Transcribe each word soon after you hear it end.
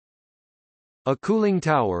A cooling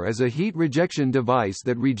tower is a heat rejection device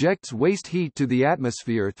that rejects waste heat to the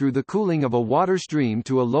atmosphere through the cooling of a water stream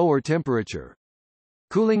to a lower temperature.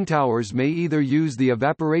 Cooling towers may either use the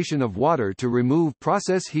evaporation of water to remove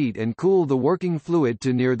process heat and cool the working fluid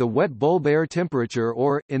to near the wet bulb air temperature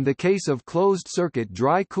or, in the case of closed-circuit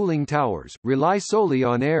dry cooling towers, rely solely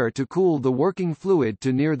on air to cool the working fluid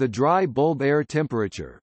to near the dry bulb air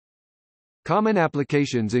temperature. Common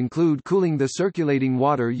applications include cooling the circulating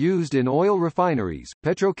water used in oil refineries,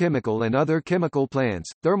 petrochemical and other chemical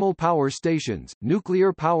plants, thermal power stations,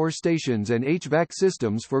 nuclear power stations and HVAC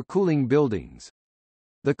systems for cooling buildings.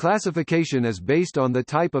 The classification is based on the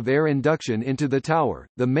type of air induction into the tower.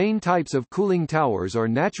 The main types of cooling towers are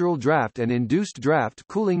natural draft and induced draft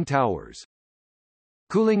cooling towers.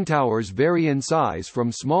 Cooling towers vary in size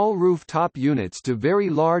from small rooftop units to very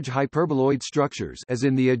large hyperboloid structures as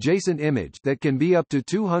in the adjacent image that can be up to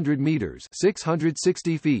 200 meters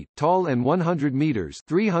 660 feet tall and 100 meters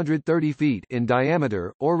 330 feet in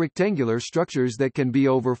diameter, or rectangular structures that can be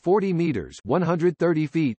over 40 meters 130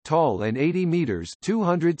 feet tall and 80 meters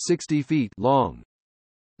 260 feet long.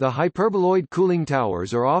 The hyperboloid cooling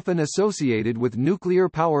towers are often associated with nuclear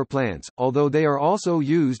power plants, although they are also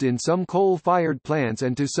used in some coal-fired plants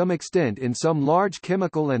and to some extent in some large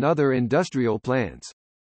chemical and other industrial plants.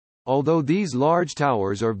 Although these large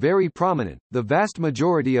towers are very prominent, the vast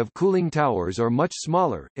majority of cooling towers are much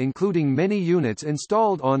smaller, including many units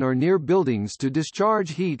installed on or near buildings to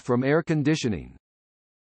discharge heat from air conditioning.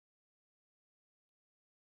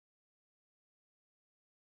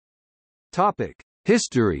 Topic: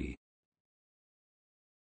 History.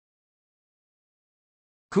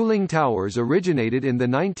 Cooling towers originated in the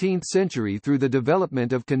 19th century through the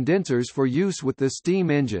development of condensers for use with the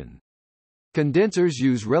steam engine. Condensers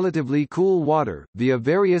use relatively cool water, via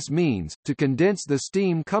various means, to condense the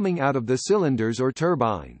steam coming out of the cylinders or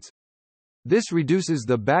turbines. This reduces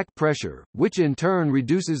the back pressure, which in turn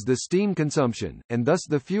reduces the steam consumption, and thus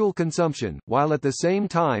the fuel consumption, while at the same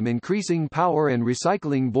time increasing power and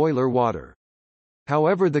recycling boiler water.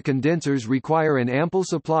 However, the condensers require an ample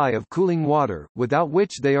supply of cooling water, without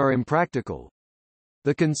which they are impractical.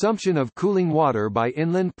 The consumption of cooling water by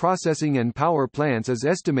inland processing and power plants is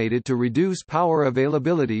estimated to reduce power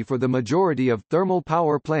availability for the majority of thermal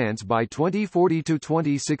power plants by 2040 to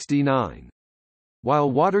 2069.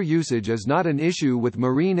 While water usage is not an issue with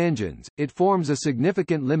marine engines, it forms a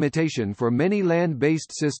significant limitation for many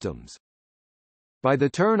land-based systems. By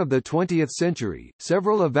the turn of the 20th century,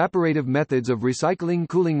 several evaporative methods of recycling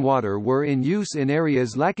cooling water were in use in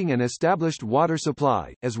areas lacking an established water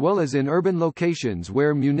supply, as well as in urban locations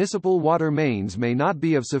where municipal water mains may not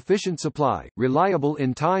be of sufficient supply, reliable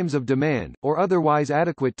in times of demand, or otherwise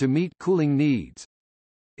adequate to meet cooling needs.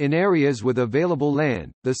 In areas with available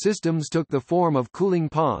land, the systems took the form of cooling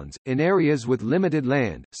ponds. In areas with limited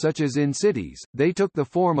land, such as in cities, they took the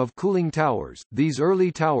form of cooling towers. These early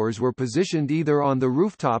towers were positioned either on the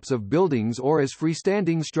rooftops of buildings or as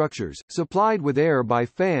freestanding structures, supplied with air by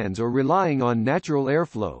fans or relying on natural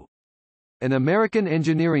airflow. An American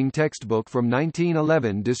engineering textbook from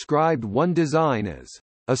 1911 described one design as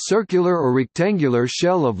a circular or rectangular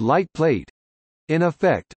shell of light plate, in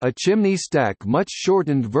effect, a chimney stack much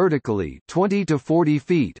shortened vertically 20 to 40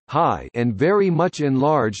 feet high and very much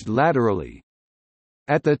enlarged laterally.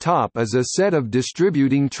 At the top is a set of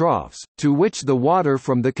distributing troughs, to which the water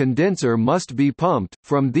from the condenser must be pumped.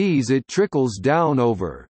 From these it trickles down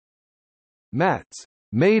over mats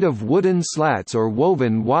made of wooden slats or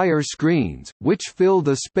woven wire screens, which fill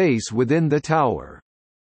the space within the tower.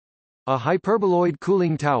 A hyperboloid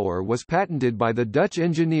cooling tower was patented by the Dutch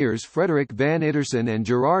engineers Frederik van Ittersen and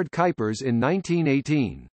Gerard Kuipers in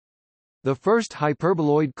 1918. The first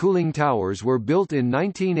hyperboloid cooling towers were built in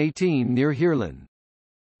 1918 near Heerlen.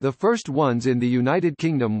 The first ones in the United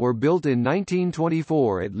Kingdom were built in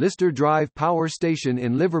 1924 at Lister Drive Power Station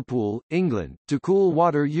in Liverpool, England, to cool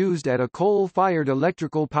water used at a coal-fired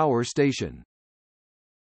electrical power station.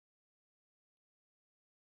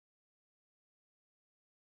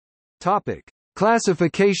 Topic: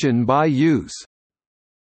 Classification by use.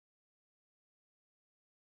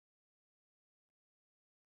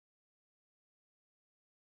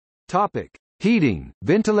 Topic: Heating,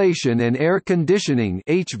 ventilation and air conditioning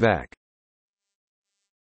 (HVAC).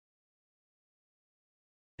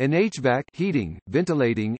 An HVAC heating,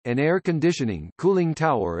 ventilating, and air conditioning cooling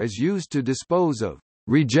tower is used to dispose of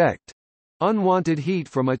reject unwanted heat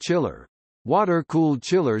from a chiller. Water-cooled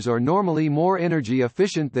chillers are normally more energy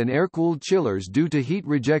efficient than air-cooled chillers due to heat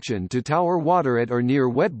rejection to tower water at or near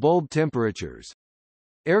wet bulb temperatures.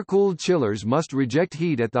 Air-cooled chillers must reject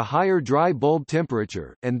heat at the higher dry bulb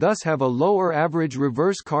temperature, and thus have a lower average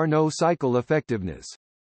reverse Carnot cycle effectiveness.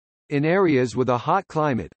 In areas with a hot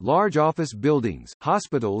climate, large office buildings,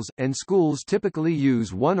 hospitals, and schools typically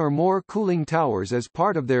use one or more cooling towers as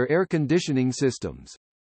part of their air conditioning systems.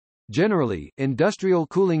 Generally, industrial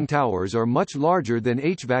cooling towers are much larger than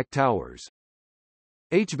HVAC towers.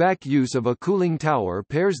 HVAC use of a cooling tower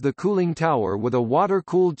pairs the cooling tower with a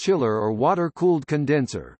water-cooled chiller or water-cooled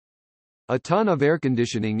condenser. A ton of air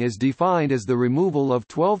conditioning is defined as the removal of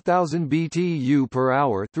 12,000 BTU per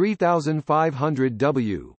hour, 3,500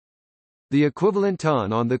 W. The equivalent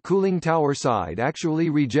ton on the cooling tower side actually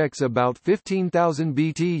rejects about 15,000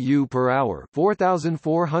 BTU per hour,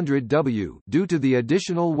 4,400 W, due to the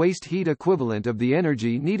additional waste heat equivalent of the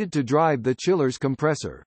energy needed to drive the chiller's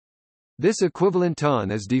compressor. This equivalent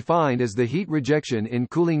ton is defined as the heat rejection in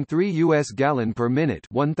cooling 3 US gallon per minute,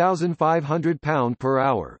 1,500 pound per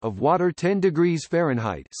hour of water 10 degrees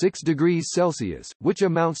Fahrenheit, 6 degrees Celsius, which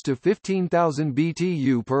amounts to 15,000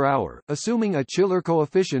 BTU per hour, assuming a chiller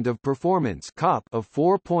coefficient of performance (COP) of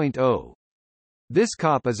 4.0. This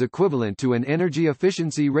COP is equivalent to an energy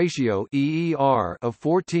efficiency ratio (EER) of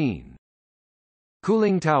 14.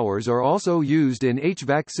 Cooling towers are also used in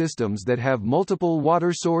HVAC systems that have multiple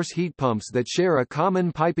water source heat pumps that share a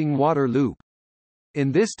common piping water loop.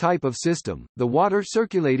 In this type of system, the water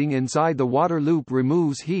circulating inside the water loop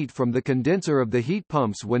removes heat from the condenser of the heat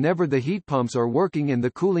pumps whenever the heat pumps are working in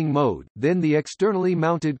the cooling mode, then the externally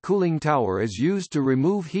mounted cooling tower is used to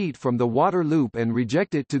remove heat from the water loop and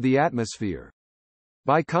reject it to the atmosphere.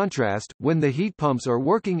 By contrast, when the heat pumps are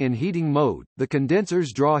working in heating mode, the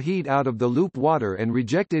condensers draw heat out of the loop water and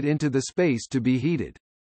reject it into the space to be heated.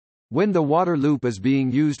 When the water loop is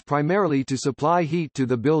being used primarily to supply heat to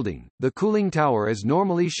the building, the cooling tower is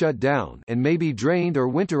normally shut down and may be drained or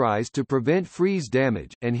winterized to prevent freeze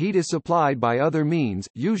damage, and heat is supplied by other means,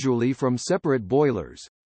 usually from separate boilers.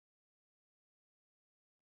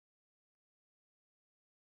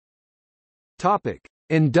 Topic: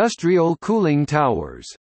 Industrial cooling towers.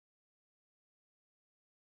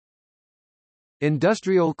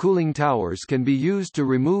 Industrial cooling towers can be used to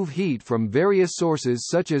remove heat from various sources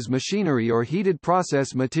such as machinery or heated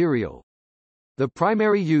process material. The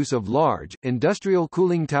primary use of large, industrial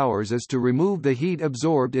cooling towers is to remove the heat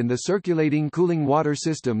absorbed in the circulating cooling water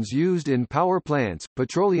systems used in power plants,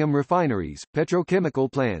 petroleum refineries,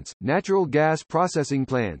 petrochemical plants, natural gas processing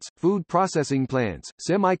plants, food processing plants,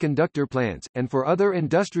 semiconductor plants, and for other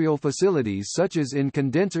industrial facilities such as in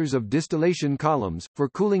condensers of distillation columns, for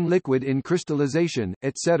cooling liquid in crystallization,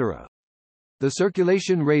 etc. The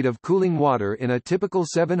circulation rate of cooling water in a typical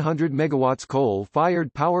 700 MW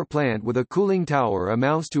coal-fired power plant with a cooling tower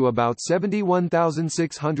amounts to about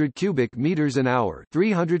 71,600 cubic meters an hour,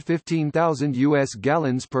 315,000 US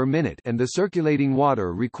gallons per minute, and the circulating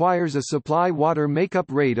water requires a supply water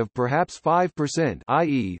makeup rate of perhaps 5%,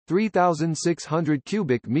 i.e., 3,600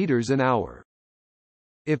 cubic meters an hour.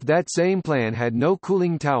 If that same plant had no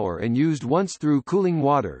cooling tower and used once-through cooling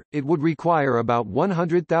water, it would require about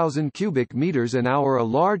 100,000 cubic meters an hour. A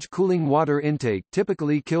large cooling water intake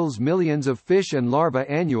typically kills millions of fish and larvae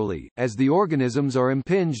annually, as the organisms are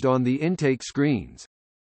impinged on the intake screens.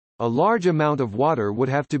 A large amount of water would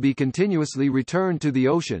have to be continuously returned to the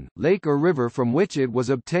ocean, lake or river from which it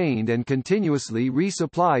was obtained and continuously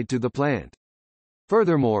resupplied to the plant.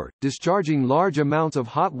 Furthermore, discharging large amounts of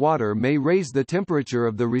hot water may raise the temperature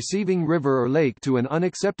of the receiving river or lake to an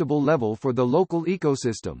unacceptable level for the local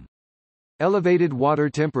ecosystem. Elevated water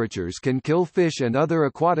temperatures can kill fish and other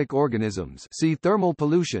aquatic organisms, see thermal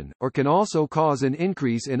pollution, or can also cause an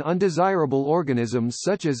increase in undesirable organisms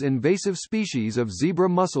such as invasive species of zebra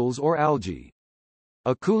mussels or algae.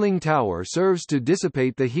 A cooling tower serves to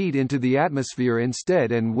dissipate the heat into the atmosphere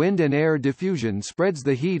instead, and wind and air diffusion spreads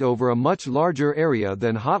the heat over a much larger area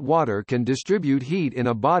than hot water can distribute heat in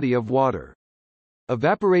a body of water.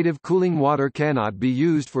 Evaporative cooling water cannot be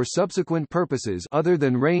used for subsequent purposes other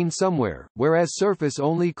than rain somewhere, whereas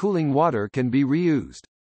surface-only cooling water can be reused.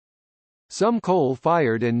 Some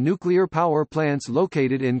coal-fired and nuclear power plants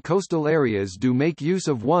located in coastal areas do make use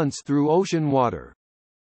of once-through ocean water.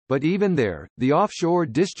 But even there, the offshore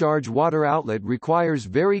discharge water outlet requires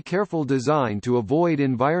very careful design to avoid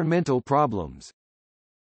environmental problems.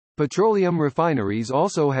 Petroleum refineries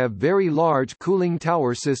also have very large cooling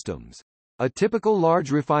tower systems. A typical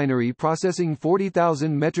large refinery processing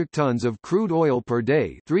 40,000 metric tons of crude oil per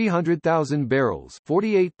day, 300,000 barrels,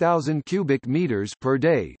 48,000 cubic meters per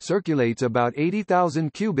day, circulates about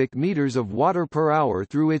 80,000 cubic meters of water per hour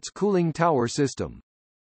through its cooling tower system.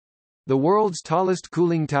 The world's tallest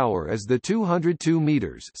cooling tower is the 202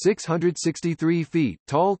 meters (663 feet)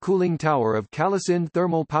 tall cooling tower of Kalasind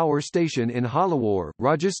Thermal Power Station in Halawar,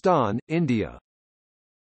 Rajasthan, India.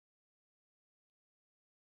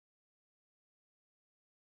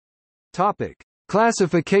 Topic: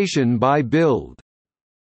 Classification by build.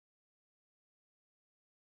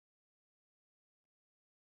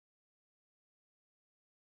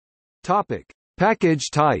 Topic: Package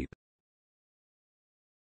type.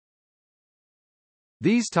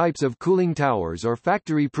 These types of cooling towers are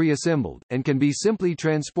factory pre-assembled, and can be simply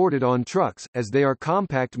transported on trucks, as they are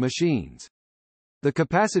compact machines. The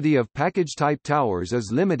capacity of package-type towers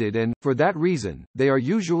is limited and, for that reason, they are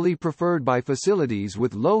usually preferred by facilities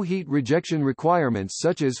with low heat rejection requirements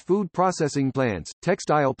such as food processing plants,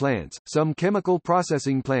 textile plants, some chemical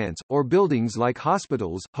processing plants, or buildings like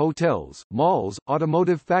hospitals, hotels, malls,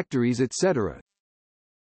 automotive factories etc.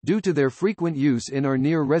 Due to their frequent use in or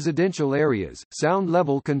near residential areas, sound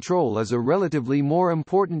level control is a relatively more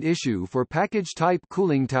important issue for package-type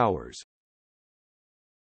cooling towers.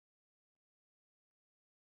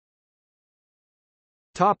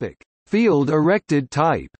 Topic: Field-erected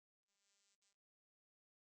type.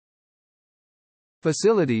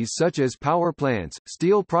 Facilities such as power plants,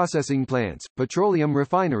 steel processing plants, petroleum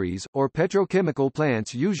refineries, or petrochemical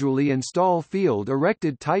plants usually install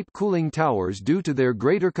field-erected type cooling towers due to their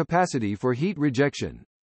greater capacity for heat rejection.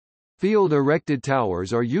 Field-erected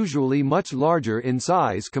towers are usually much larger in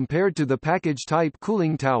size compared to the package-type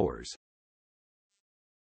cooling towers.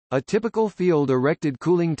 A typical field-erected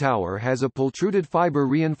cooling tower has a pultruded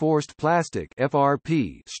fiber-reinforced plastic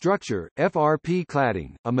 (FRP) structure, FRP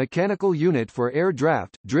cladding, a mechanical unit for air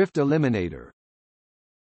draft, drift eliminator.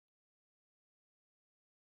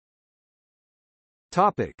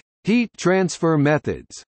 Topic: Heat transfer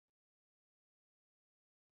methods.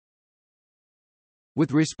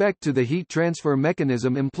 With respect to the heat transfer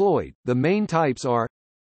mechanism employed, the main types are: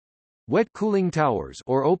 wet cooling towers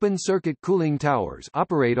or open-circuit cooling towers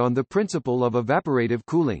operate on the principle of evaporative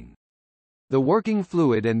cooling. The working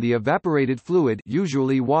fluid and the evaporated fluid,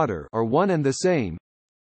 usually water, are one and the same.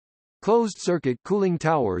 Closed-circuit cooling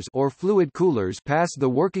towers or fluid coolers pass the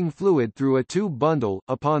working fluid through a tube bundle,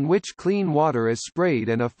 upon which clean water is sprayed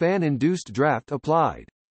and a fan-induced draft applied.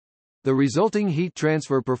 The resulting heat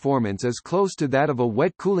transfer performance is close to that of a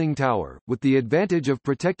wet cooling tower, with the advantage of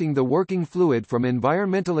protecting the working fluid from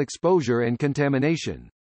environmental exposure and contamination.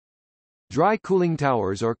 Dry cooling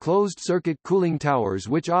towers are closed-circuit cooling towers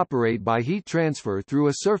which operate by heat transfer through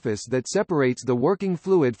a surface that separates the working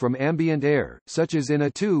fluid from ambient air, such as in a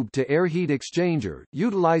tube-to-air heat exchanger,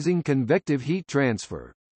 utilizing convective heat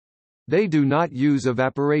transfer. They do not use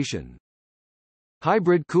evaporation.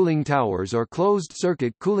 Hybrid cooling towers are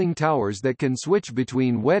closed-circuit cooling towers that can switch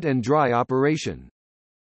between wet and dry operation.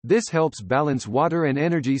 This helps balance water and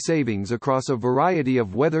energy savings across a variety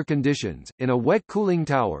of weather conditions. In a wet cooling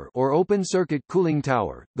tower or open-circuit cooling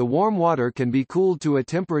tower, the warm water can be cooled to a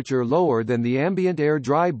temperature lower than the ambient air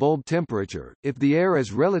dry bulb temperature, if the air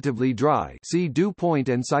is relatively dry. See dew point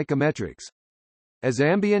and psychrometrics. As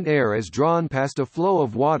ambient air is drawn past a flow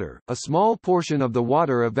of water, a small portion of the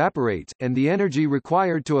water evaporates, and the energy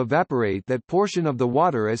required to evaporate that portion of the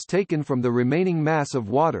water is taken from the remaining mass of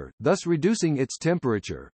water, thus reducing its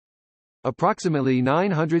temperature. Approximately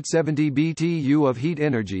 970 BTU of heat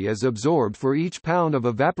energy is absorbed for each pound of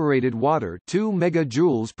evaporated water, 2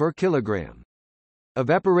 megajoules per kilogram.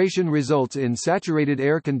 Evaporation results in saturated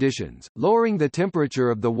air conditions, lowering the temperature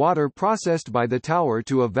of the water processed by the tower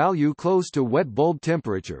to a value close to wet bulb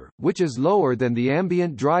temperature, which is lower than the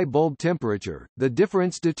ambient dry bulb temperature, the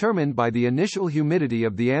difference determined by the initial humidity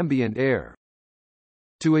of the ambient air.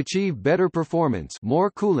 To achieve better performance,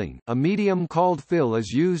 more cooling, a medium called fill is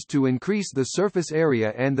used to increase the surface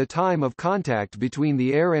area and the time of contact between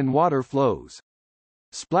the air and water flows.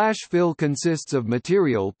 Splash fill consists of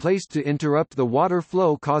material placed to interrupt the water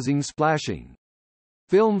flow causing splashing.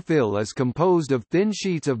 Film fill is composed of thin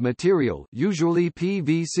sheets of material, usually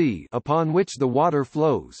PVC, upon which the water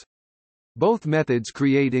flows. Both methods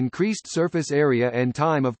create increased surface area and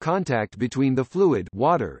time of contact between the fluid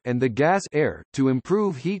water and the gas air, to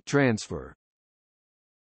improve heat transfer.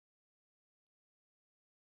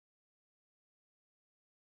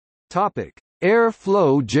 Topic: Air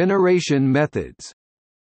flow generation methods.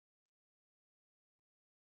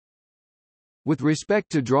 With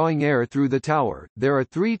respect to drawing air through the tower, there are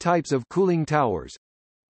three types of cooling towers.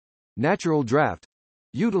 Natural draft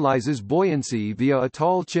utilizes buoyancy via a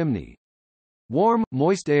tall chimney. Warm,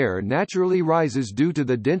 moist air naturally rises due to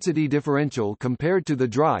the density differential compared to the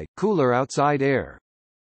dry, cooler outside air.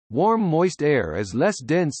 Warm, moist air is less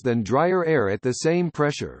dense than drier air at the same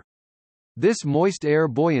pressure. This moist air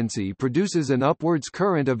buoyancy produces an upwards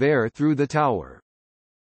current of air through the tower.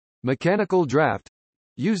 Mechanical draft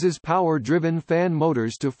uses power-driven fan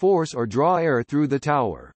motors to force or draw air through the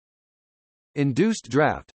tower. Induced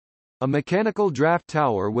draft, a mechanical draft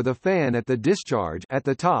tower with a fan at the discharge at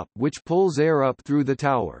the top which pulls air up through the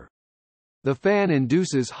tower. The fan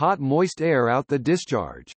induces hot moist air out the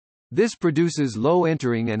discharge. This produces low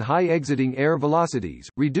entering and high exiting air velocities,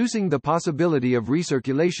 reducing the possibility of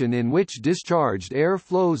recirculation in which discharged air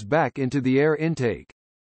flows back into the air intake.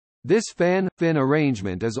 This fan-fin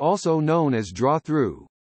arrangement is also known as draw-through.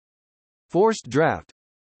 Forced draft,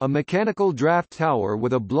 a mechanical draft tower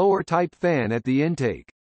with a blower-type fan at the intake.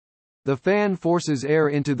 The fan forces air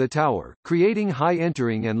into the tower, creating high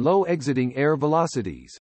entering and low exiting air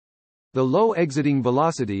velocities. The low exiting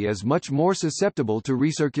velocity is much more susceptible to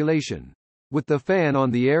recirculation. With the fan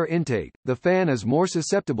on the air intake, the fan is more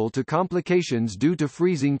susceptible to complications due to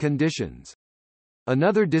freezing conditions.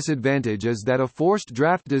 Another disadvantage is that a forced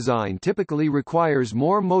draft design typically requires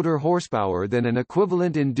more motor horsepower than an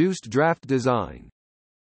equivalent induced draft design.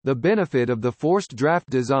 The benefit of the forced draft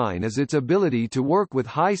design is its ability to work with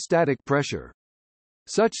high static pressure.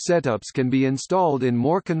 Such setups can be installed in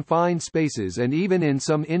more confined spaces and even in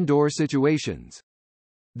some indoor situations.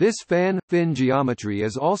 This fan-fin geometry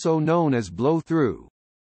is also known as blow-through.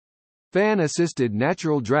 Fan-assisted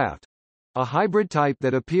natural draft, a hybrid type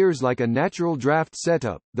that appears like a natural draft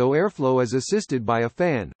setup, though airflow is assisted by a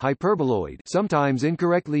fan, hyperboloid, sometimes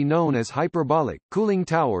incorrectly known as hyperbolic, cooling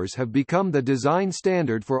towers have become the design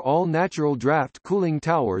standard for all natural draft cooling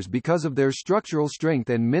towers because of their structural strength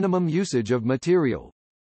and minimum usage of material.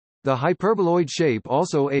 The hyperboloid shape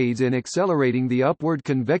also aids in accelerating the upward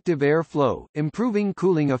convective air flow, improving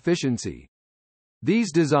cooling efficiency.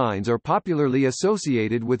 These designs are popularly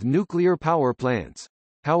associated with nuclear power plants.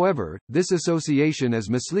 However, this association is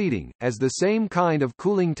misleading, as the same kind of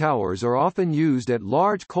cooling towers are often used at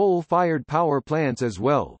large coal-fired power plants as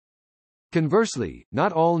well. Conversely,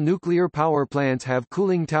 not all nuclear power plants have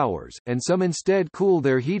cooling towers, and some instead cool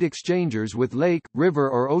their heat exchangers with lake, river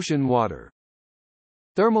or ocean water.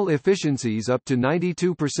 Thermal efficiencies up to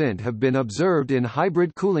 92% have been observed in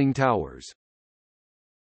hybrid cooling towers.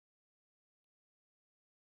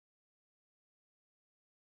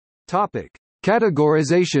 Topic: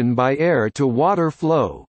 Categorization by air-to-water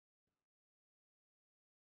flow.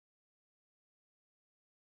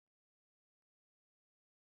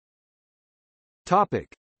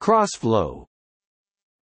 Topic: Crossflow.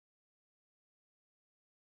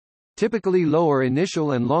 Typically lower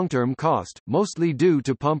initial and long-term cost, mostly due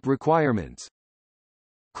to pump requirements.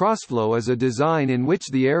 Crossflow is a design in which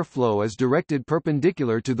the air flow is directed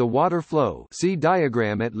perpendicular to the water flow. See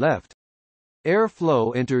diagram at left. Air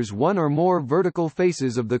flow enters one or more vertical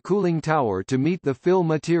faces of the cooling tower to meet the fill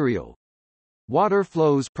material. Water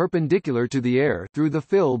flows perpendicular to the air through the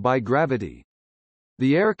fill by gravity.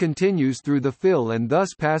 The air continues through the fill and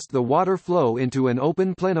thus past the water flow into an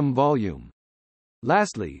open plenum volume.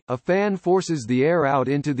 Lastly, a fan forces the air out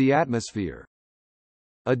into the atmosphere.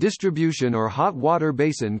 A distribution or hot water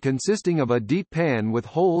basin consisting of a deep pan with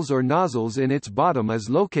holes or nozzles in its bottom is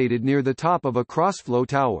located near the top of a crossflow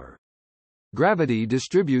tower. Gravity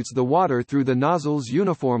distributes the water through the nozzles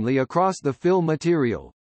uniformly across the fill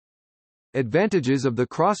material. Advantages of the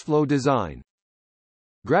crossflow design.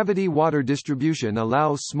 Gravity water distribution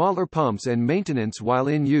allows smaller pumps and maintenance while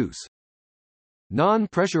in use.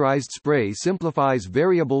 Non-pressurized spray simplifies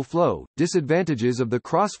variable flow. Disadvantages of the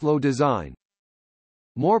crossflow design.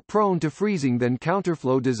 More prone to freezing than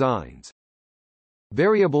counterflow designs.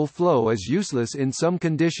 Variable flow is useless in some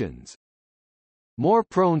conditions. More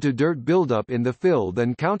prone to dirt buildup in the fill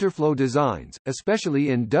than counterflow designs, especially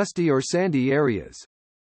in dusty or sandy areas.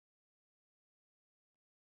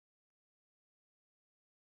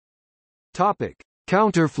 Topic: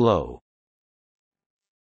 Counterflow.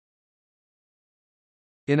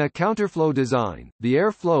 In a counterflow design, the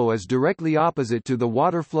air flow is directly opposite to the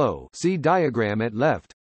water flow. See diagram at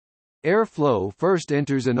left. Air flow first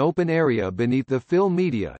enters an open area beneath the fill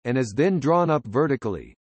media, and is then drawn up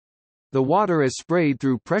vertically. The water is sprayed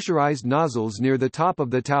through pressurized nozzles near the top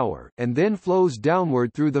of the tower, and then flows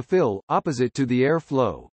downward through the fill, opposite to the air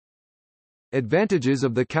flow. Advantages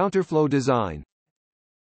of the counterflow design.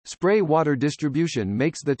 Spray water distribution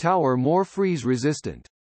makes the tower more freeze-resistant.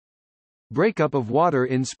 Breakup of water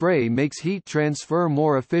in spray makes heat transfer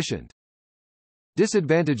more efficient.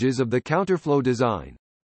 Disadvantages of the counterflow design.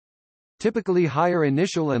 Typically higher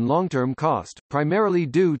initial and long-term cost, primarily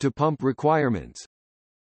due to pump requirements.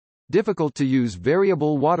 Difficult to use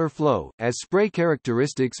variable water flow, as spray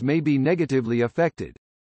characteristics may be negatively affected.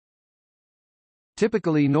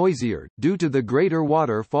 typically noisier, due to the greater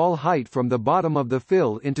water fall height from the bottom of the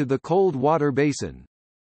fill into the cold water basin.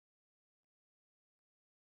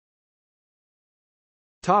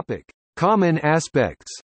 Topic: Common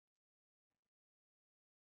aspects.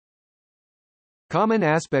 Common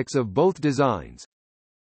aspects of both designs.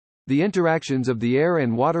 The interactions of the air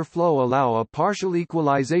and water flow allow a partial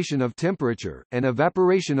equalization of temperature, and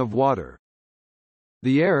evaporation of water.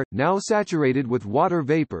 The air, now saturated with water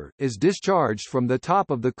vapor, is discharged from the top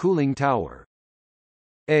of the cooling tower.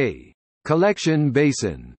 A collection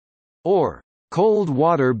basin, or cold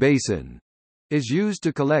water basin, is used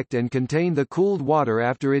to collect and contain the cooled water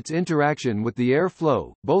after its interaction with the air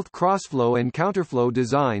flow. Both crossflow and counterflow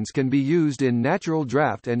designs can be used in natural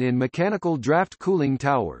draft and in mechanical draft cooling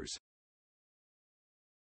towers.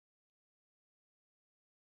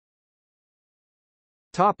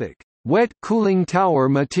 Topic: Wet cooling tower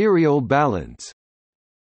material balance.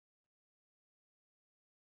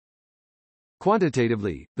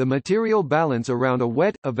 Quantitatively, the material balance around a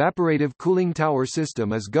wet, evaporative cooling tower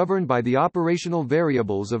system is governed by the operational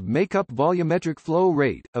variables of makeup volumetric flow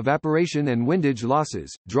rate, evaporation and windage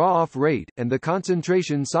losses, draw-off rate, and the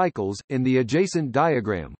concentration cycles. In the adjacent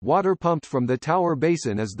diagram, water pumped from the tower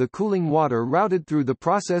basin is the cooling water routed through the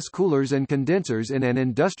process coolers and condensers in an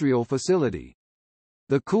industrial facility.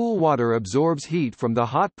 The cool water absorbs heat from the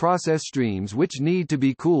hot process streams which need to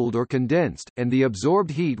be cooled or condensed, and the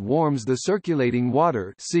absorbed heat warms the circulating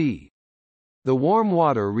water (C). The warm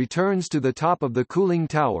water returns to the top of the cooling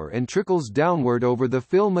tower and trickles downward over the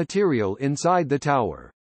fill material inside the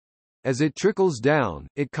tower. As it trickles down,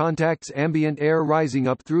 it contacts ambient air rising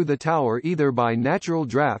up through the tower either by natural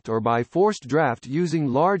draft or by forced draft using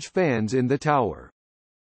large fans in the tower.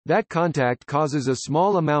 That contact causes a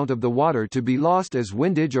small amount of the water to be lost as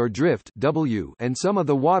windage or drift W, and some of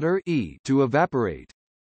the water E to evaporate.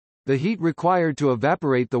 The heat required to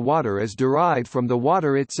evaporate the water is derived from the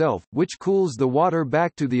water itself, which cools the water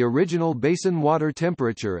back to the original basin water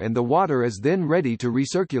temperature, and the water is then ready to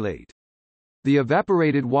recirculate. The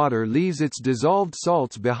evaporated water leaves its dissolved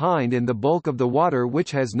salts behind in the bulk of the water which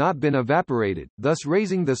has not been evaporated, thus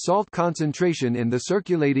raising the salt concentration in the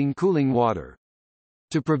circulating cooling water.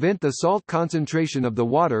 To prevent the salt concentration of the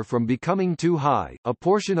water from becoming too high, a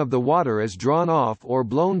portion of the water is drawn off or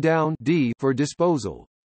blown down D for disposal.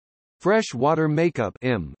 Fresh water makeup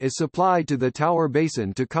M is supplied to the tower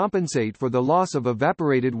basin to compensate for the loss of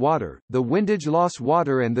evaporated water, the windage loss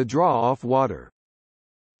water and the draw-off water.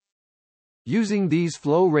 Using these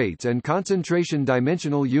flow rates and concentration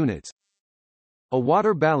dimensional units, a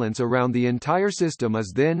water balance around the entire system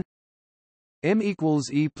is then M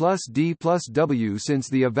equals E plus D plus W. Since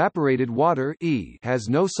the evaporated water E has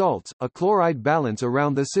no salts, a chloride balance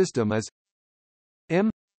around the system is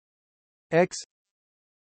M X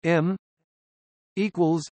M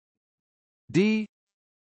equals D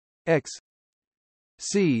X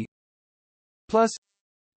C plus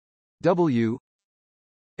W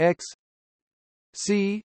X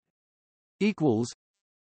C equals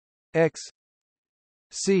X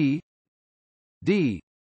C D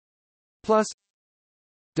plus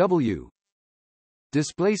W.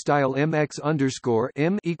 Display style mx underscore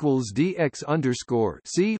m equals dx underscore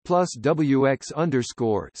c plus wx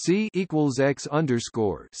underscore c equals x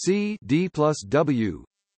underscore c d plus w,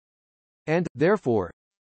 and therefore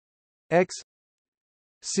x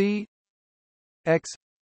c x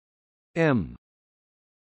m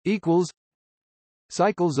equals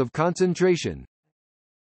cycles of concentration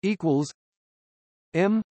equals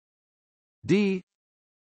m d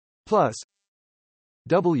plus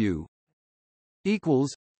W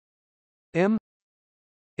equals M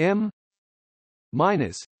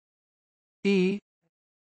minus E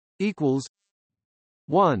equals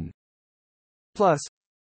 1 plus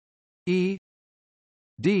E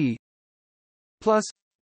D plus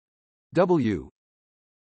W.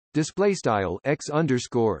 Display style x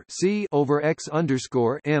underscore c over x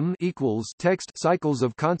underscore m equals text cycles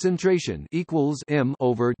of concentration equals m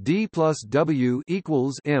over d plus w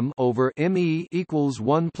equals m over me equals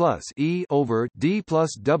 1 plus e over d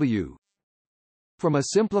plus w. From a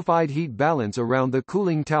simplified heat balance around the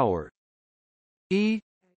cooling tower, E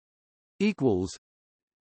equals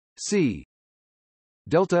C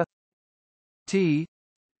delta T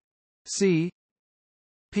C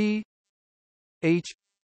P H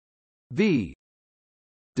V.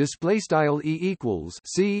 Display style E equals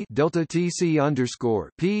C delta TC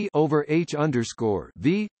underscore P over H underscore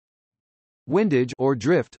V. Windage or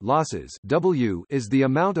drift losses W is the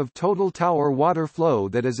amount of total tower water flow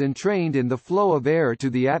that is entrained in the flow of air to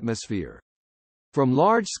the atmosphere. From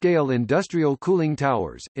large-scale industrial cooling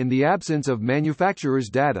towers, in the absence of manufacturer's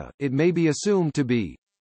data, it may be assumed to be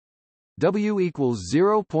W equals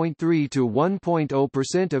 0.3 to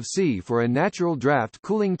 1.0% of C for a natural draft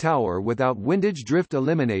cooling tower without windage drift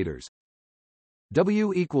eliminators.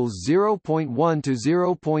 W equals 0.1 to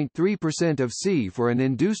 0.3% of C for an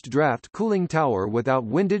induced draft cooling tower without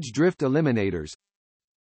windage drift eliminators.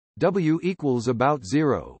 W equals about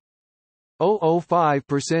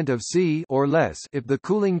 0.005% of C or less if the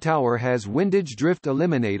cooling tower has windage drift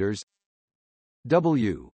eliminators.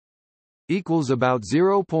 W equals about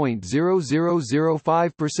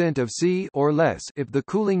 0.0005% of C or less if the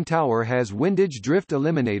cooling tower has windage drift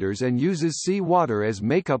eliminators and uses sea water as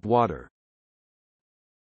makeup water.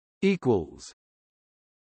 Equals.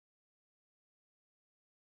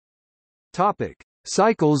 Topic: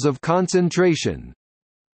 Cycles of concentration.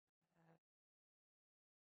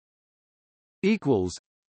 Equals.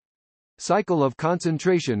 Cycle of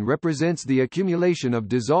concentration represents the accumulation of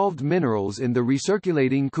dissolved minerals in the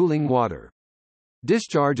recirculating cooling water.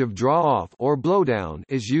 Discharge of draw-off or blowdown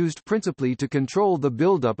is used principally to control the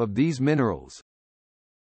buildup of these minerals.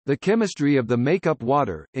 The chemistry of the makeup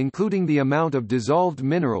water, including the amount of dissolved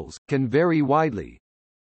minerals, can vary widely.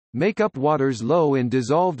 Makeup waters low in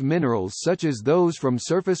dissolved minerals such as those from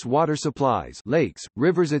surface water supplies, lakes,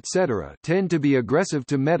 rivers etc., tend to be aggressive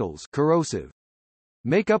to metals, corrosive.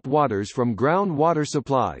 Makeup waters from groundwater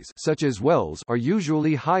supplies such as wells are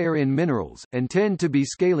usually higher in minerals, and tend to be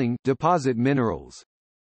scaling, deposit minerals.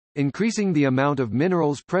 Increasing the amount of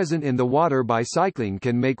minerals present in the water by cycling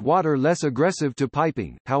can make water less aggressive to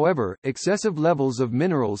piping, however, excessive levels of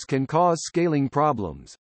minerals can cause scaling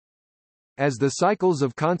problems. As the cycles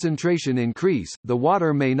of concentration increase, the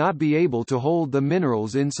water may not be able to hold the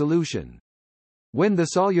minerals in solution. When the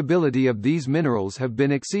solubility of these minerals have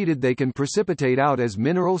been exceeded, they can precipitate out as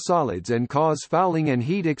mineral solids and cause fouling and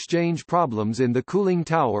heat exchange problems in the cooling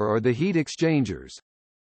tower or the heat exchangers.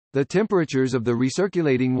 The temperatures of the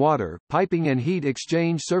recirculating water, piping and heat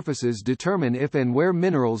exchange surfaces determine if and where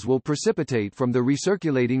minerals will precipitate from the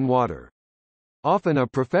recirculating water. Often a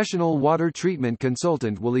professional water treatment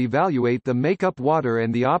consultant will evaluate the makeup water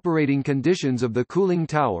and the operating conditions of the cooling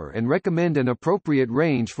tower and recommend an appropriate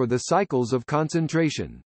range for the cycles of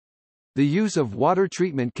concentration. The use of water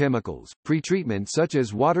treatment chemicals, pretreatment such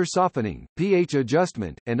as water softening, pH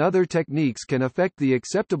adjustment, and other techniques can affect the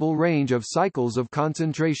acceptable range of cycles of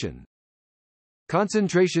concentration.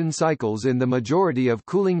 Concentration cycles in the majority of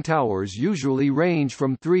cooling towers usually range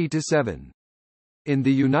from 3 to 7. In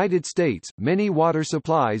the United States, many water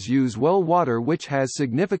supplies use well water which has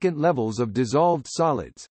significant levels of dissolved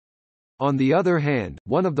solids. On the other hand,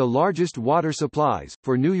 one of the largest water supplies,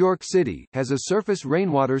 for New York City, has a surface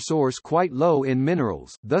rainwater source quite low in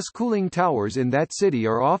minerals, thus cooling towers in that city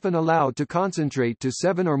are often allowed to concentrate to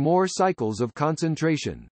 7 or more cycles of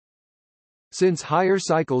concentration. Since higher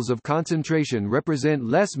cycles of concentration represent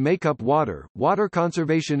less makeup water, water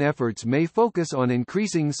conservation efforts may focus on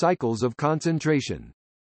increasing cycles of concentration.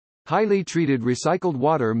 Highly treated recycled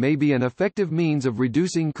water may be an effective means of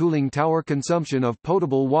reducing cooling tower consumption of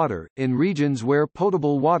potable water, in regions where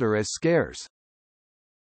potable water is scarce.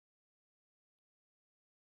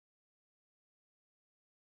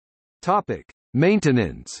 Topic: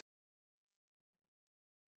 Maintenance.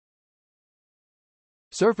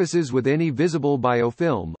 Surfaces with any visible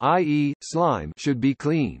biofilm, i.e., slime, should be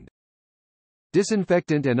cleaned.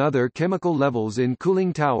 Disinfectant and other chemical levels in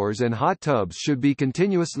cooling towers and hot tubs should be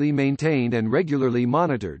continuously maintained and regularly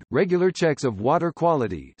monitored. Regular checks of water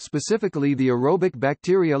quality, specifically the aerobic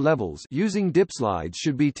bacteria levels, using dip slides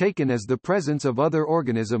should be taken as the presence of other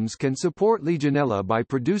organisms can support Legionella by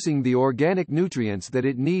producing the organic nutrients that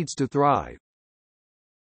it needs to thrive.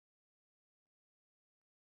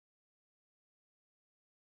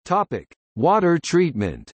 Topic: Water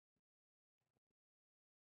treatment.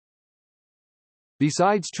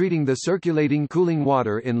 Besides treating the circulating cooling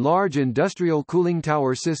water in large industrial cooling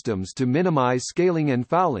tower systems to minimize scaling and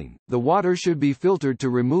fouling, the water should be filtered to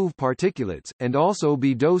remove particulates, and also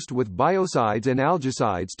be dosed with biocides and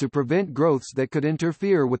algicides to prevent growths that could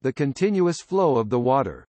interfere with the continuous flow of the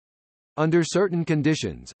water. Under certain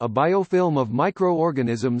conditions, a biofilm of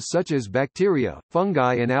microorganisms such as bacteria,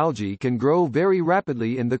 fungi and algae can grow very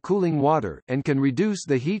rapidly in the cooling water, and can reduce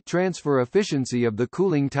the heat transfer efficiency of the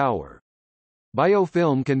cooling tower.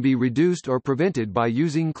 Biofilm can be reduced or prevented by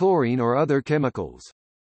using chlorine or other chemicals.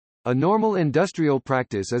 A normal industrial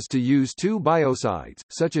practice is to use two biocides,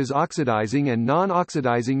 such as oxidizing and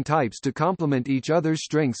non-oxidizing types to complement each other's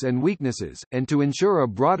strengths and weaknesses, and to ensure a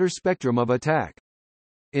broader spectrum of attack.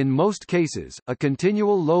 In most cases, a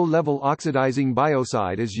continual low-level oxidizing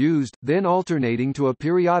biocide is used, then alternating to a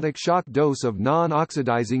periodic shock dose of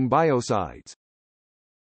non-oxidizing biocides.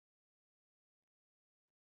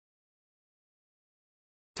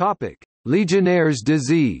 Topic: Legionnaires'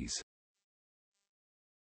 disease.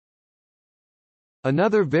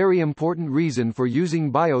 Another very important reason for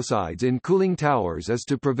using biocides in cooling towers is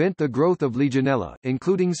to prevent the growth of Legionella,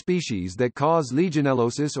 including species that cause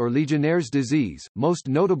Legionellosis or Legionnaire's disease, most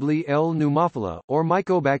notably L. pneumophila, or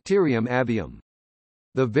Mycobacterium avium.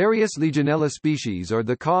 The various Legionella species are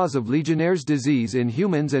the cause of Legionnaire's disease in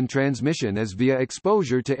humans, and transmission is via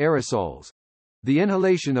exposure to aerosols, the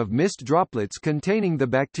inhalation of mist droplets containing the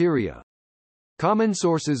bacteria. Common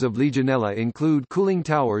sources of Legionella include cooling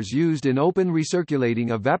towers used in open recirculating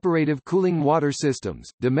evaporative cooling water systems,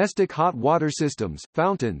 domestic hot water systems,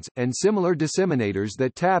 fountains, and similar disseminators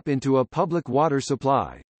that tap into a public water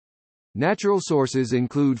supply. Natural sources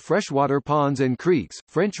include freshwater ponds and creeks.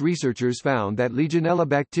 French researchers found that Legionella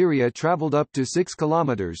bacteria traveled up to 6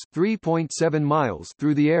 kilometers (3.7 miles)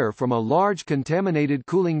 through the air from a large contaminated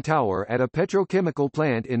cooling tower at a petrochemical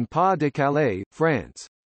plant in Pas-de-Calais, France.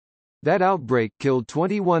 That outbreak killed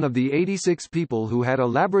 21 of the 86 people who had a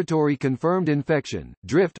laboratory-confirmed infection.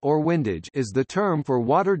 Drift or windage is the term for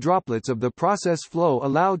water droplets of the process flow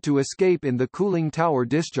allowed to escape in the cooling tower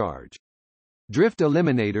discharge. Drift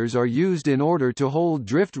eliminators are used in order to hold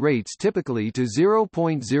drift rates typically to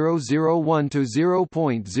 0.001 to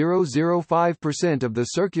 0.005% of the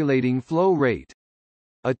circulating flow rate.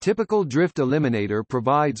 A typical drift eliminator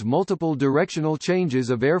provides multiple directional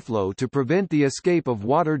changes of airflow to prevent the escape of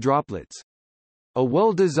water droplets. A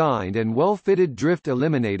well-designed and well-fitted drift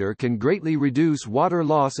eliminator can greatly reduce water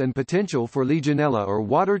loss and potential for Legionella or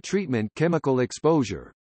water treatment chemical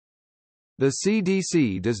exposure. The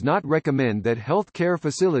CDC does not recommend that health care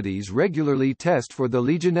facilities regularly test for the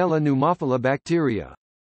Legionella pneumophila bacteria.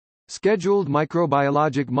 Scheduled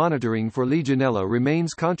microbiologic monitoring for Legionella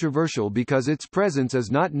remains controversial because its presence is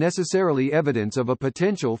not necessarily evidence of a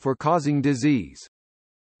potential for causing disease.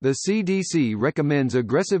 The CDC recommends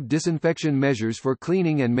aggressive disinfection measures for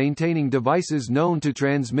cleaning and maintaining devices known to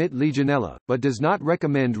transmit Legionella, but does not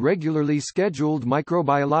recommend regularly scheduled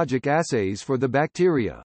microbiologic assays for the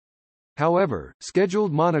bacteria. However,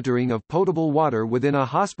 scheduled monitoring of potable water within a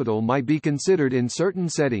hospital might be considered in certain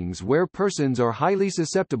settings where persons are highly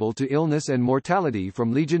susceptible to illness and mortality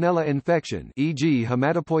from Legionella infection, e.g.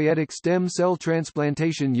 hematopoietic stem cell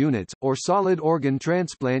transplantation units, or solid organ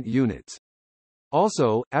transplant units.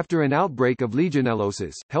 Also, after an outbreak of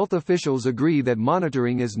Legionellosis, health officials agree that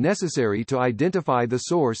monitoring is necessary to identify the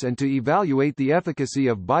source and to evaluate the efficacy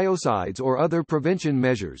of biocides or other prevention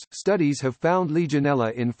measures. Studies have found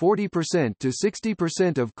Legionella in 40% to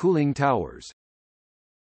 60% of cooling towers.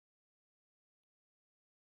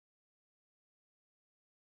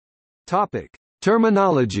 Topic: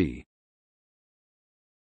 Terminology.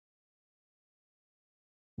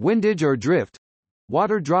 Windage or drift: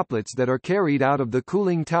 water droplets that are carried out of the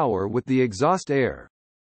cooling tower with the exhaust air.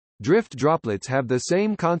 Drift droplets have the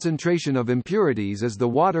same concentration of impurities as the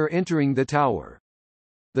water entering the tower.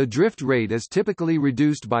 The drift rate is typically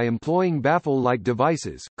reduced by employing baffle-like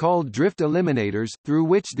devices, called drift eliminators, through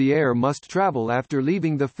which the air must travel after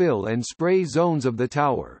leaving the fill and spray zones of the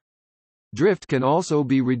tower. Drift can also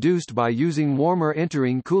be reduced by using warmer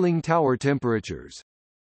entering cooling tower temperatures.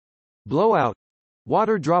 Blowout: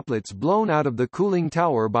 water droplets blown out of the cooling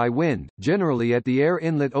tower by wind, generally at the air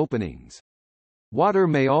inlet openings. Water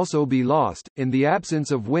may also be lost, in the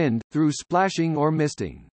absence of wind, through splashing or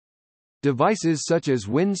misting. Devices such as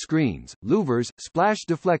wind screens, louvers, splash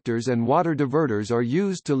deflectors and water diverters are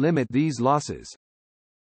used to limit these losses.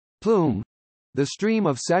 Plume: the stream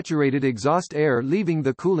of saturated exhaust air leaving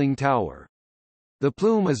the cooling tower. The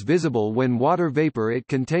plume is visible when water vapor it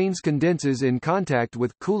contains condenses in contact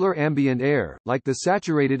with cooler ambient air, like the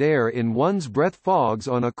saturated air in one's breath fogs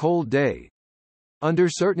on a cold day. Under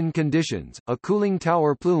certain conditions, a cooling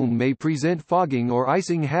tower plume may present fogging or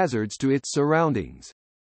icing hazards to its surroundings.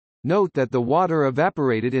 Note that the water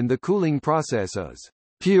evaporated in the cooling process is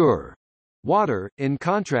pure water, in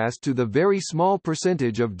contrast to the very small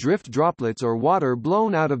percentage of drift droplets or water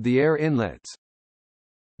blown out of the air inlets.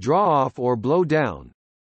 Draw off or blow down: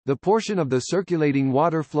 the portion of the circulating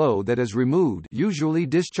water flow that is removed, usually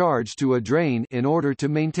discharged to a drain, in order to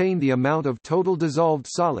maintain the amount of total dissolved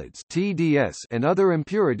solids (TDS) and other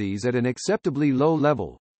impurities at an acceptably low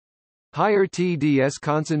level. Higher TDS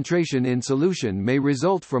concentration in solution may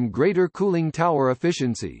result from greater cooling tower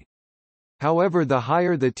efficiency. However, the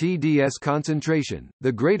higher the TDS concentration,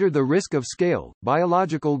 the greater the risk of scale,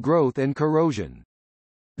 biological growth and corrosion.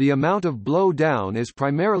 The amount of blow-down is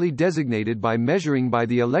primarily designated by measuring by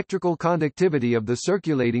the electrical conductivity of the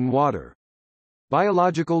circulating water.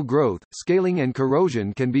 Biological growth, scaling and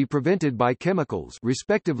corrosion can be prevented by chemicals,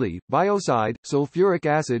 respectively, biocide, sulfuric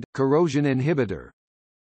acid, corrosion inhibitor.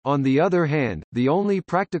 On the other hand, the only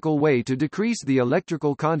practical way to decrease the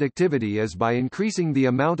electrical conductivity is by increasing the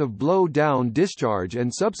amount of blow-down discharge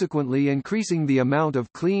and subsequently increasing the amount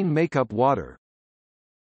of clean makeup water.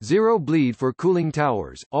 Zero bleed for cooling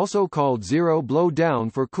towers, also called zero blow down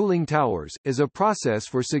for cooling towers, is a process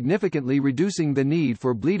for significantly reducing the need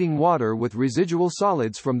for bleeding water with residual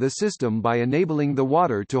solids from the system by enabling the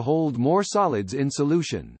water to hold more solids in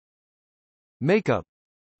solution. Makeup.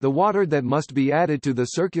 The water that must be added to the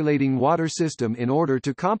circulating water system in order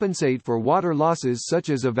to compensate for water losses such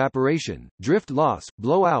as evaporation, drift loss,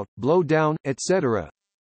 blowout, blow down, etc.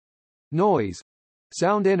 Noise.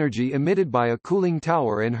 Sound energy emitted by a cooling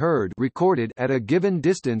tower and heard recorded at a given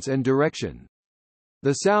distance and direction.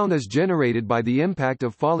 The sound is generated by the impact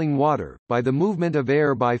of falling water, by the movement of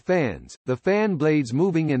air by fans, the fan blades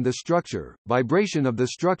moving in the structure, vibration of the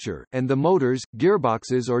structure, and the motors,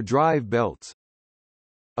 gearboxes or drive belts.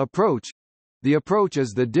 Approach. The approach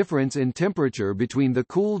is the difference in temperature between the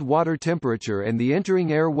cooled water temperature and the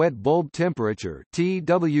entering air wet bulb temperature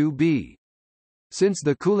 (TWB). Since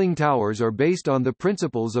the cooling towers are based on the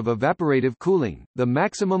principles of evaporative cooling, the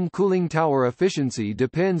maximum cooling tower efficiency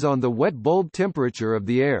depends on the wet bulb temperature of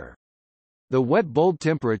the air. The wet bulb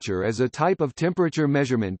temperature is a type of temperature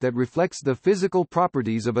measurement that reflects the physical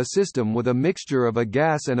properties of a system with a mixture of a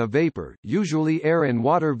gas and a vapor, usually air and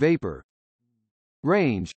water vapor.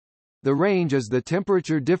 Range. The range is the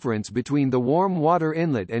temperature difference between the warm water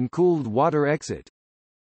inlet and cooled water exit.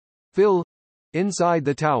 Fill. Inside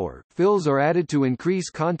the tower, fills are added to increase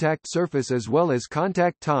contact surface as well as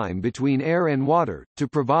contact time between air and water, to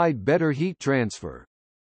provide better heat transfer.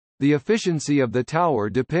 The efficiency of the tower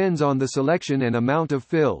depends on the selection and amount of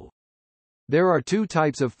fill. There are two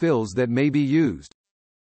types of fills that may be used.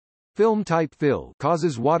 Film-type fill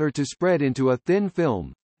causes water to spread into a thin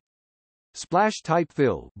film. Splash-type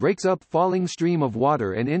fill breaks up falling stream of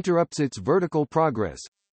water and interrupts its vertical progress.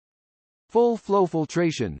 Full-flow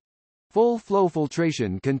filtration. Full-flow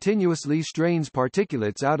filtration continuously strains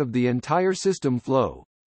particulates out of the entire system flow.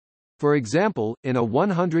 For example, in a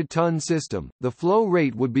 100-ton system, the flow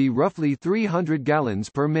rate would be roughly 300 gallons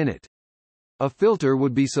per minute. A filter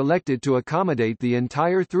would be selected to accommodate the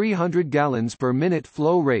entire 300 gallons per minute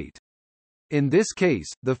flow rate. In this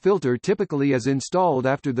case, the filter typically is installed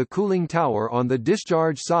after the cooling tower on the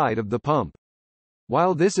discharge side of the pump.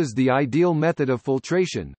 While this is the ideal method of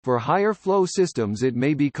filtration, for higher flow systems it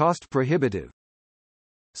may be cost prohibitive.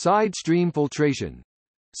 Side stream filtration.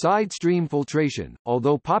 Side stream filtration,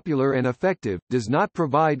 although popular and effective, does not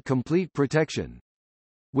provide complete protection.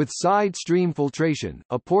 With side stream filtration,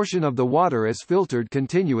 a portion of the water is filtered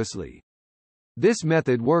continuously. This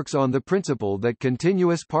method works on the principle that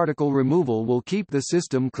continuous particle removal will keep the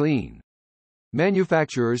system clean.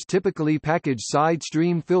 Manufacturers typically package side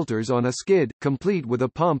stream filters on a skid, complete with a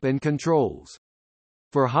pump and controls.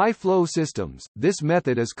 For high-flow systems, this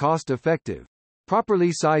method is cost-effective.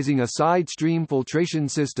 Properly sizing a side stream filtration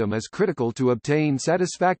system is critical to obtain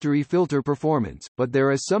satisfactory filter performance, but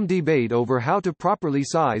there is some debate over how to properly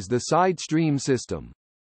size the side stream system.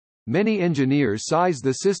 Many engineers size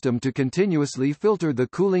the system to continuously filter the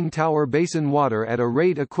cooling tower basin water at a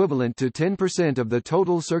rate equivalent to 10% of the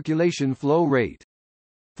total circulation flow rate.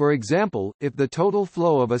 For example, if the total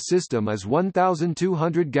flow of a system is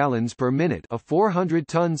 1,200 gallons per minute, a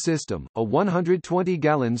 400-ton system, a 120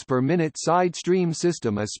 gallons per minute side stream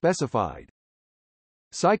system is specified.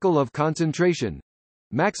 Cycle of concentration.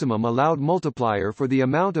 Maximum allowed multiplier for the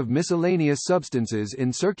amount of miscellaneous substances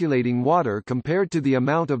in circulating water compared to the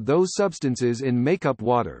amount of those substances in makeup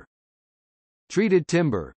water. Treated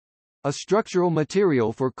timber. A structural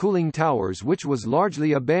material for cooling towers which was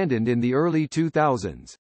largely abandoned in the early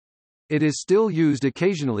 2000s. It is still used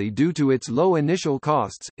occasionally due to its low initial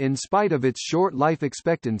costs, in spite of its short life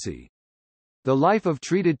expectancy. The life of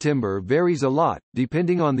treated timber varies a lot,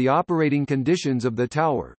 depending on the operating conditions of the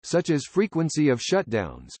tower, such as frequency of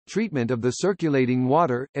shutdowns, treatment of the circulating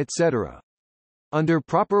water, etc. Under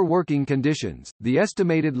proper working conditions, the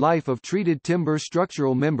estimated life of treated timber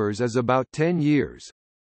structural members is about 10 years.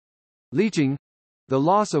 Leaching. The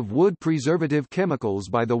loss of wood preservative chemicals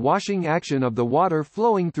by the washing action of the water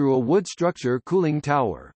flowing through a wood structure cooling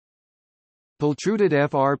tower. Pultruded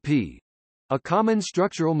FRP. A common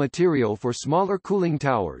structural material for smaller cooling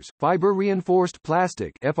towers, fiber-reinforced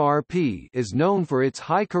plastic (FRP) is known for its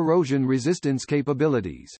high corrosion resistance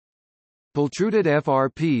capabilities. Pultruded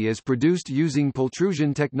FRP is produced using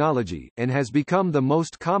pultrusion technology, and has become the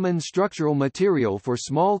most common structural material for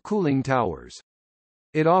small cooling towers.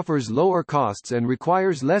 It offers lower costs and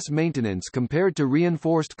requires less maintenance compared to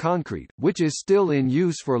reinforced concrete, which is still in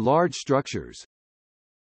use for large structures.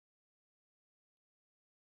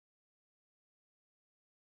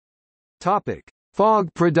 Topic: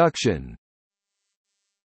 Fog production.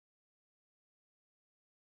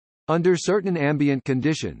 Under certain ambient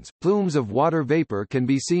conditions, plumes of water vapor can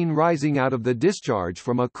be seen rising out of the discharge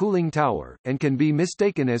from a cooling tower, and can be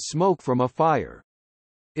mistaken as smoke from a fire.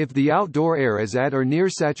 If the outdoor air is at or near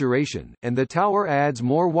saturation, and the tower adds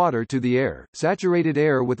more water to the air, saturated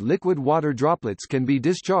air with liquid water droplets can be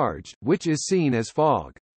discharged, which is seen as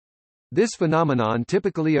fog. This phenomenon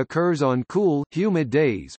typically occurs on cool, humid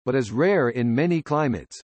days, but is rare in many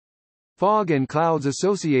climates. Fog and clouds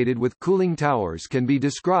associated with cooling towers can be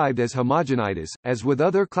described as homogenitis. As with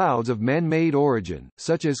other clouds of man-made origin,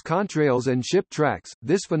 such as contrails and ship tracks,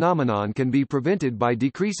 this phenomenon can be prevented by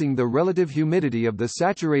decreasing the relative humidity of the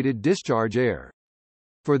saturated discharge air.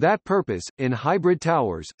 For that purpose, in hybrid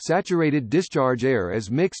towers, saturated discharge air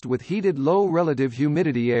is mixed with heated low relative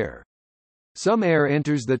humidity air. Some air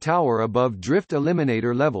enters the tower above drift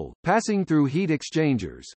eliminator level, passing through heat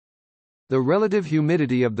exchangers. The relative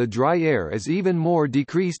humidity of the dry air is even more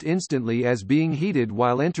decreased instantly as being heated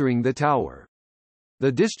while entering the tower.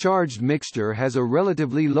 The discharged mixture has a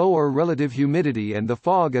relatively lower relative humidity and the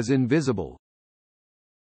fog is invisible.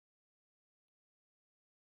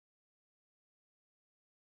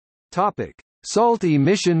 Topic: Salt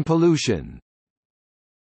emission pollution.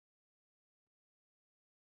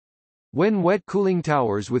 When wet cooling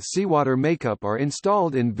towers with seawater makeup are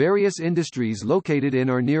installed in various industries located in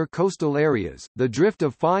or near coastal areas, the drift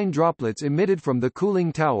of fine droplets emitted from the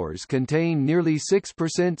cooling towers contain nearly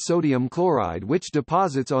 6% sodium chloride which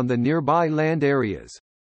deposits on the nearby land areas.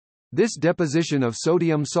 This deposition of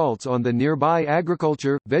sodium salts on the nearby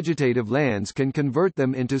agriculture, vegetative lands can convert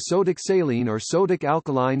them into sodic saline or sodic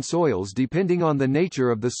alkaline soils depending on the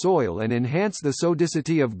nature of the soil and enhance the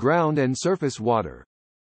sodicity of ground and surface water.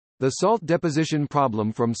 The salt deposition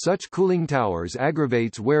problem from such cooling towers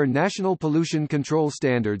aggravates where national pollution control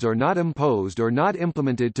standards are not imposed or not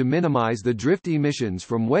implemented to minimize the drift emissions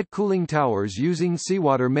from wet cooling towers using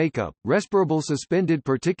seawater makeup. Respirable suspended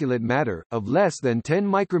particulate matter, of less than 10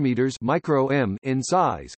 micrometers (micro-m) in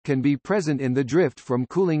size, can be present in the drift from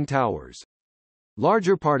cooling towers.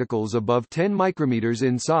 Larger particles above 10 micrometers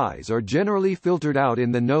in size are generally filtered out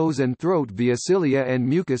in the nose and throat via cilia and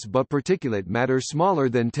mucus, but particulate matter smaller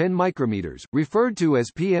than 10 micrometers, referred to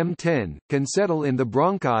as PM10, can settle in the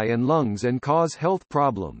bronchi and lungs and cause health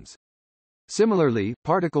problems. Similarly,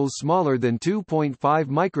 particles smaller than 2.5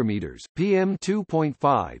 micrometers,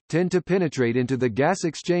 PM2.5, tend to penetrate into the gas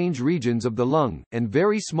exchange regions of the lung, and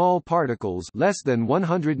very small particles less than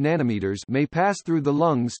 100 nanometers may pass through the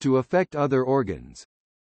lungs to affect other organs.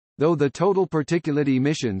 Though the total particulate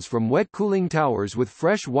emissions from wet cooling towers with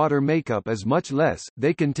fresh water makeup is much less,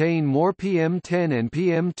 they contain more PM10 and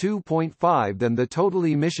PM2.5 than the total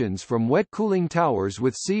emissions from wet cooling towers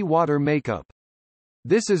with sea-water makeup.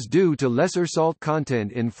 This is due to lesser salt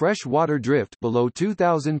content in fresh water drift below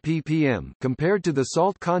 2000 ppm compared to the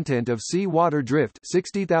salt content of sea water drift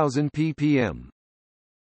 60,000 ppm.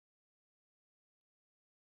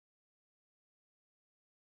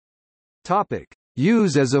 Topic: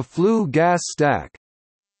 Use as a flue-gas stack.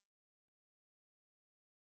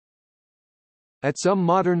 At some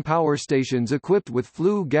modern power stations equipped with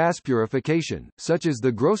flue gas purification, such as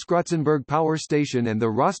the Grossgrotzenburg Power Station and the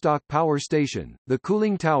Rostock Power Station, the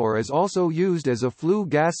cooling tower is also used as a flue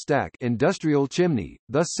gas stack industrial chimney,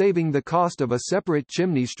 thus saving the cost of a separate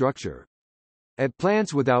chimney structure. At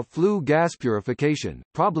plants without flue gas purification,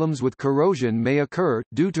 problems with corrosion may occur,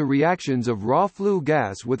 due to reactions of raw flue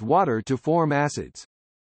gas with water to form acids.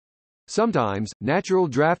 Sometimes, natural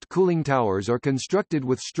draft cooling towers are constructed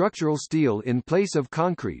with structural steel in place of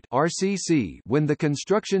concrete (RCC) when the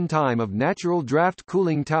construction time of natural draft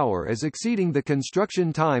cooling tower is exceeding the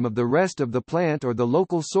construction time of the rest of the plant or the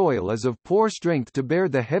local soil is of poor strength to bear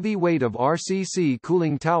the heavy weight of RCC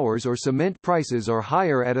cooling towers, or cement prices are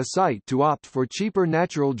higher at a site to opt for cheaper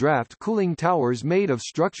natural draft cooling towers made of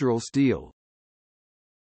structural steel.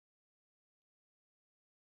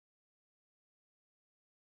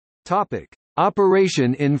 Topic: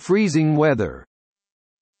 Operation in freezing weather.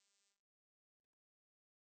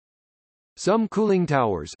 Some cooling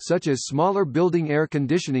towers, such as smaller building air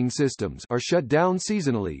conditioning systems, are shut down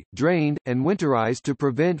seasonally, drained, and winterized to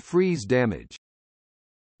prevent freeze damage.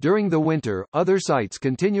 During the winter, other sites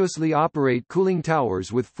continuously operate cooling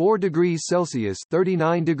towers with 4 degrees Celsius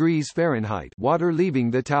 (39 degrees Fahrenheit) water leaving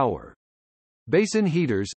the tower. Basin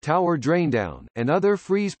heaters, tower draindown, and other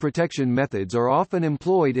freeze protection methods are often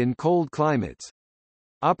employed in cold climates.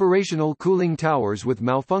 Operational cooling towers with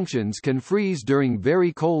malfunctions can freeze during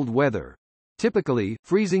very cold weather. Typically,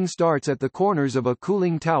 freezing starts at the corners of a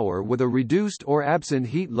cooling tower with a reduced or absent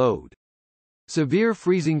heat load. Severe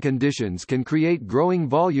freezing conditions can create growing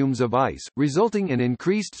volumes of ice, resulting in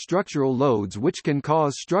increased structural loads which can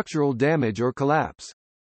cause structural damage or collapse.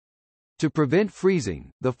 To prevent freezing,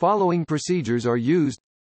 the following procedures are used.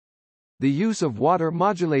 The use of water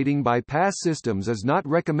modulating bypass systems is not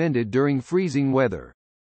recommended during freezing weather.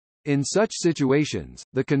 In such situations,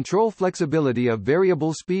 the control flexibility of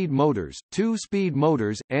variable speed motors, 2-speed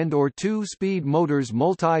motors, and/or 2-speed motors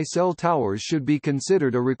multi-cell towers should be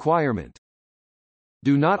considered a requirement.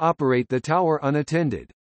 Do not operate the tower unattended.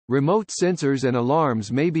 Remote sensors and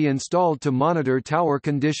alarms may be installed to monitor tower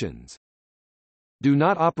conditions. Do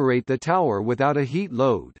not operate the tower without a heat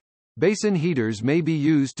load. Basin heaters may be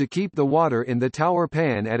used to keep the water in the tower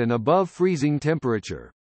pan at an above freezing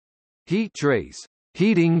temperature. Heat trace,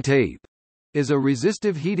 heating tape, is a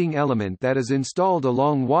resistive heating element that is installed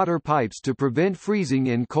along water pipes to prevent freezing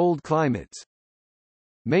in cold climates.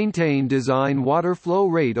 Maintain design water flow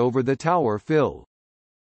rate over the tower fill.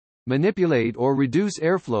 Manipulate or reduce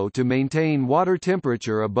airflow to maintain water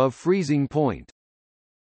temperature above freezing point.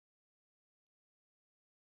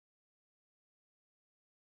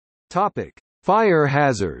 Topic: Fire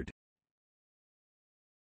hazard.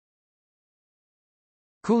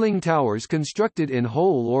 Cooling towers constructed in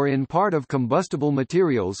whole or in part of combustible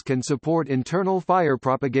materials can support internal fire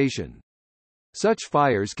propagation. Such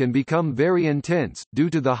fires can become very intense, due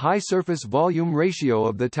to the high surface volume ratio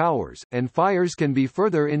of the towers, and fires can be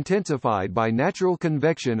further intensified by natural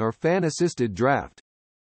convection or fan-assisted draft.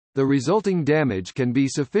 The resulting damage can be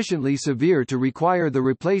sufficiently severe to require the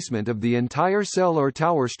replacement of the entire cell or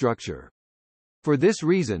tower structure. For this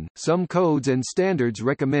reason, some codes and standards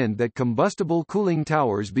recommend that combustible cooling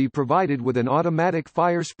towers be provided with an automatic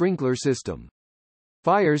fire sprinkler system.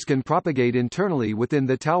 Fires can propagate internally within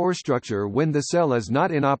the tower structure when the cell is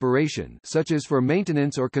not in operation, such as for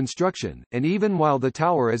maintenance or construction, and even while the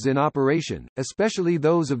tower is in operation, especially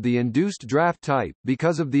those of the induced draft type,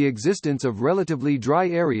 because of the existence of relatively dry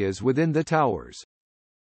areas within the towers.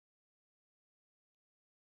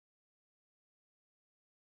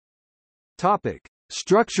 Topic: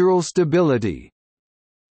 Structural stability.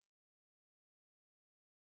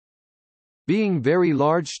 Being very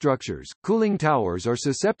large structures, cooling towers are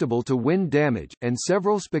susceptible to wind damage, and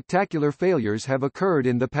several spectacular failures have occurred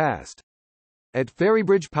in the past. At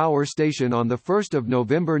Ferrybridge Power Station on 1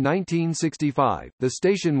 November 1965, the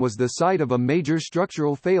station was the site of a major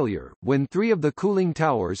structural failure, when 3 of the cooling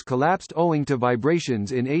towers collapsed owing to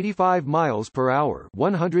vibrations in 85 miles per hour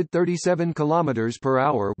 (137 kilometers per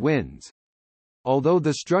hour) winds. Although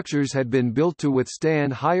the structures had been built to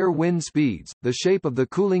withstand higher wind speeds, the shape of the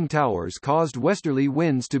cooling towers caused westerly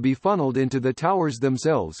winds to be funneled into the towers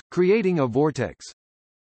themselves, creating a vortex.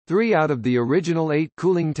 3 out of the original 8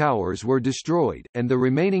 cooling towers were destroyed, and the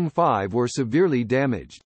remaining 5 were severely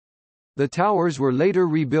damaged. The towers were later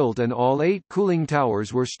rebuilt and all 8 cooling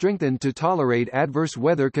towers were strengthened to tolerate adverse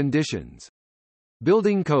weather conditions.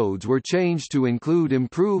 Building codes were changed to include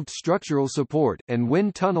improved structural support, and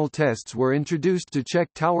wind tunnel tests were introduced to check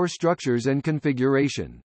tower structures and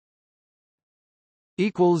configuration.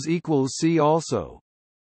 See also